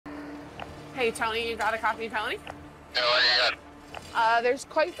Hey, Tony, you got a copy, Tony? Yeah, what do you got? There's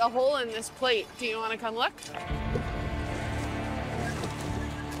quite a hole in this plate. Do you want to come look?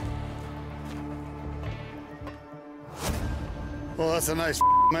 Well, that's a nice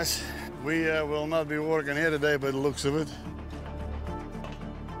mess. We will not be working here today by the looks of it.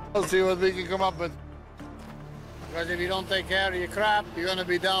 We'll see what we can come up with. Because if you don't take care of your crap, you're going to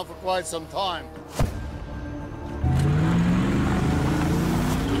be down for quite some time.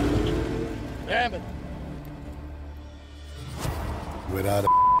 Damn it. Without a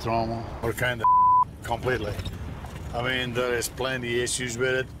Trommel, we're kind of completely. I mean, there is plenty of issues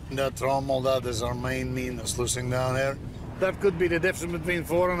with it. That Trommel, that is our main mean of sluicing down here. That could be the difference between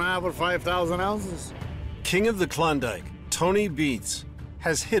 4.5 or 5,000 ounces. King of the Klondike, Tony Beets,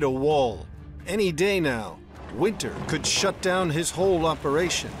 has hit a wall. Any day now, winter could shut down his whole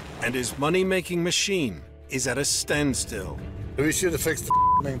operation, and his money-making machine is at a standstill. We should have fixed the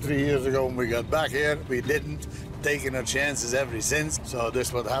thing 3 years ago when we got back here. We didn't. Taking our chances ever since. So this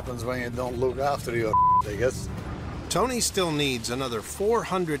is what happens when you don't look after your I guess. Tony still needs another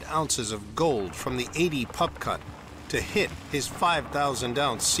 400 ounces of gold from the 80 pup cut to hit his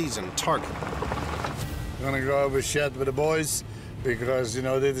 5,000-ounce season target. I'm gonna go over shed with the boys because, you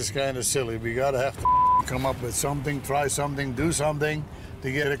know, this is kind of silly. We gotta have to come up with something, try something, do something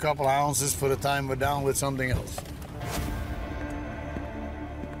to get a couple of ounces for the time we're down with something else.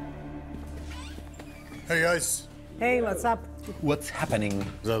 Hey, guys. Hey, what's up? What's happening?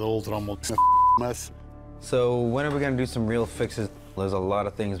 That old Trommel mess. So when are we gonna do some real fixes? There's a lot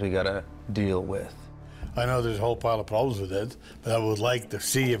of things we gotta deal with. I know there's a whole pile of problems with it, but I would like to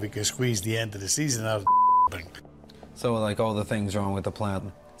see if we can squeeze the end of the season out of the thing. So like all the things wrong with the plant,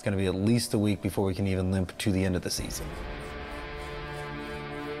 it's gonna be at least a week before we can even limp to the end of the season.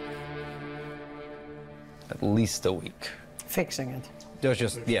 At least a week. Fixing it.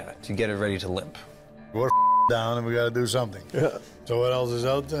 Just, yeah, to get it ready to limp. We're down and we gotta do something. Yeah. So what else is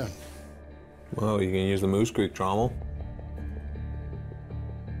out there? Well, you can use the Moose Creek Trommel.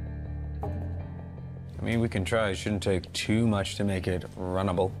 I mean, we can try. It shouldn't take too much to make it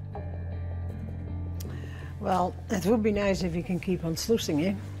runnable. Well, it would be nice if you can keep on sluicing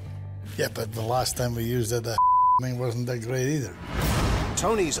it. Yeah, but the last time we used it, that thing wasn't that great either.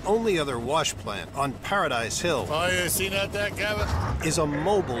 Tony's only other wash plant on Paradise Hill Oh, you seen that there, Kevin? is a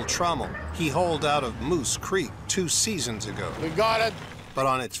mobile Trommel he hauled out of Moose Creek 2 seasons ago. We got it. But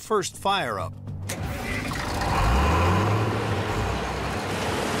on its first fire-up,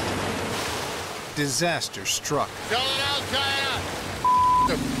 disaster struck. Fill it out,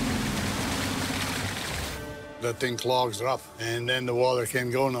 China. That thing clogs up, and then the water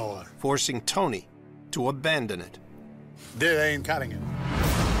can't go nowhere. Forcing Tony to abandon it. This ain't cutting it.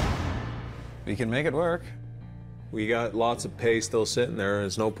 We can make it work. We got lots of pay still sitting there.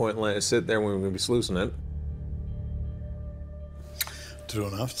 There's no point letting it sit there when we're gonna be sluicing it. True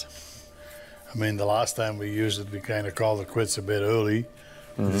enough. I mean, the last time we used it, we kind of called it quits a bit early.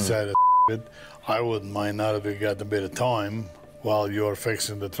 We decided it. I wouldn't mind now that we got a bit of time while you're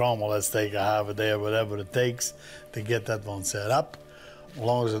fixing the Trommel. Let's take a half a day or whatever it takes to get that one set up. As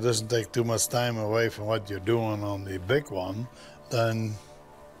long as it doesn't take too much time away from what you're doing on the big one, then...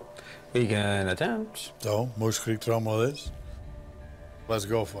 We can attempt. So, Moose Creek Trommel it is. Let's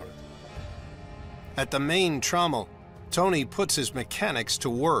go for it. At the main Trommel, Tony puts his mechanics to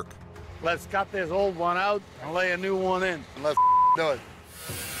work. Let's cut this old one out and lay a new one in. And let's do it.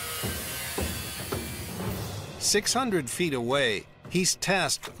 600 feet away, he's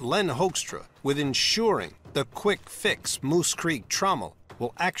tasked Len Hoekstra with ensuring the quick fix Moose Creek Trommel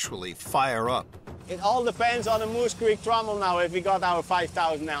will actually fire up. It all depends on the Moose Creek Trommel now if we got our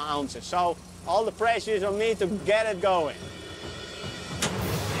 5,000 ounces. So all the pressure is on me to get it going.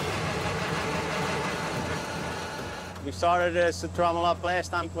 We started this Trommel up last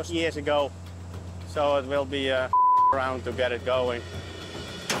time, it was years ago. So it will be around to get it going.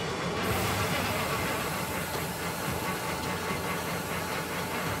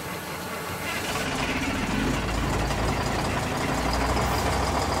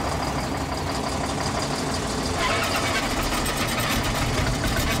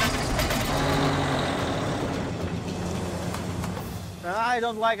 I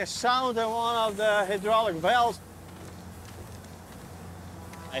don't like a sound in one of the hydraulic valves.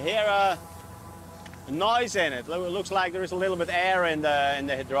 I hear a noise in it. It looks like there is a little bit of air in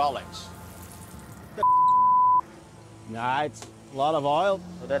the hydraulics. Nah, it's a lot of oil,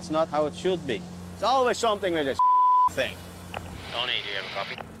 but that's not how it should be. It's always something with this thing. Tony, do you have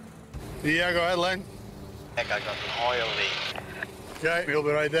a copy? Yeah, go ahead, Len. Heck, I got an oil leak. Okay, we'll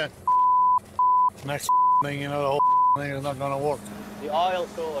be right there. Next thing you know, the whole thing is not gonna work. The oil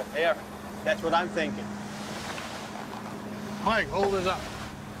cooler, here. That's what I'm thinking. Mike, hold this up.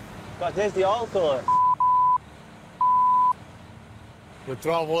 Because this is the oil cooler. The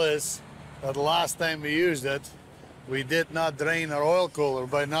trouble is that the last time we used it, we did not drain our oil cooler.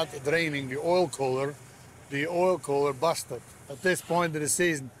 By not draining the oil cooler busted. At this point of the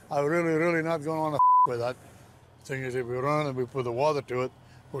season, I'm really not going to want to with that. The thing is, if we run and we put the water to it,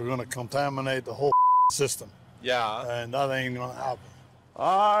 we're going to contaminate the whole system. Yeah. And that ain't going to happen.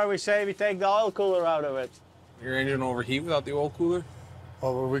 Or we say we take the oil cooler out of it. Your engine overheat without the oil cooler?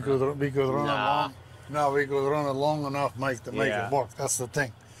 Or we could run it long. No, we could run it long enough, Mike, to make it work. That's the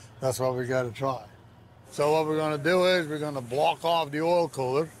thing. That's what we got to try. So what we're going to do is we're going to block off the oil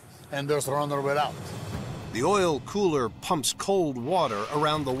cooler and just run it without. The oil cooler pumps cold water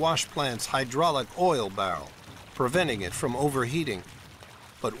around the wash plant's hydraulic oil barrel, preventing it from overheating.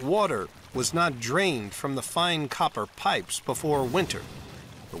 But water was not drained from the fine copper pipes before winter.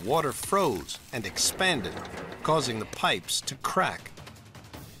 The water froze and expanded, causing the pipes to crack.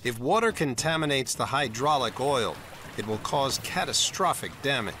 If water contaminates the hydraulic oil, it will cause catastrophic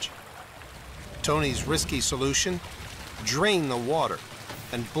damage. Tony's risky solution? Drain the water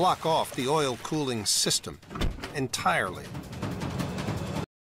and block off the oil cooling system entirely.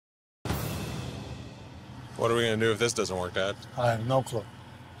 What are we going to do if this doesn't work, Dad? I have no clue.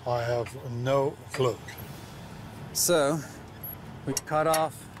 I have no clue. So, we cut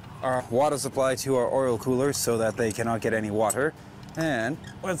off our water supply to our oil coolers so that they cannot get any water. And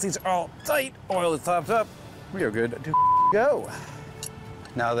once these are all tight, oil is topped up, we are good to go.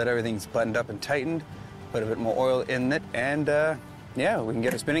 Now that everything's buttoned up and tightened, put a bit more oil in it, and yeah, we can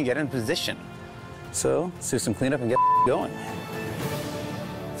get her spinning, get in position. So, let's do some cleanup and get going.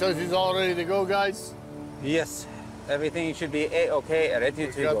 So she's all ready to go, guys? Yes, everything should be A-okay, ready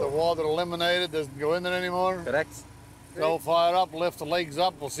to We got go. the water eliminated, doesn't go in there anymore. Correct? So fire up, lift the legs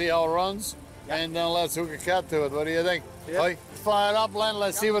up, we'll see how it runs, and then let's hook a cat to it. What do you think? Okay, fire up, Len,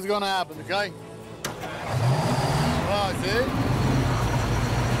 let's see what's going to happen, okay? Oh, see?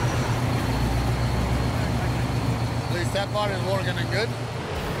 At least that part is working and good.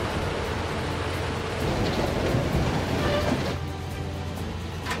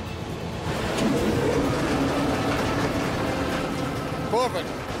 Perfect.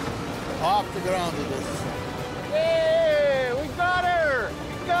 Off the ground with this. Hey, we got her!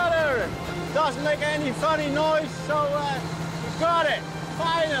 We got her! Doesn't make any funny noise, so we got it!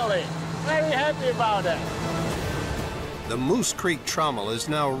 Finally! Very happy about that. The Moose Creek Trommel is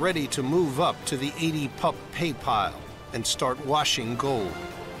now ready to move up to the 80-pup pay pile and start washing gold.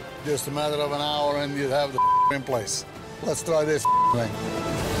 Just a matter of an hour and you'd have the in place. Let's try this thing.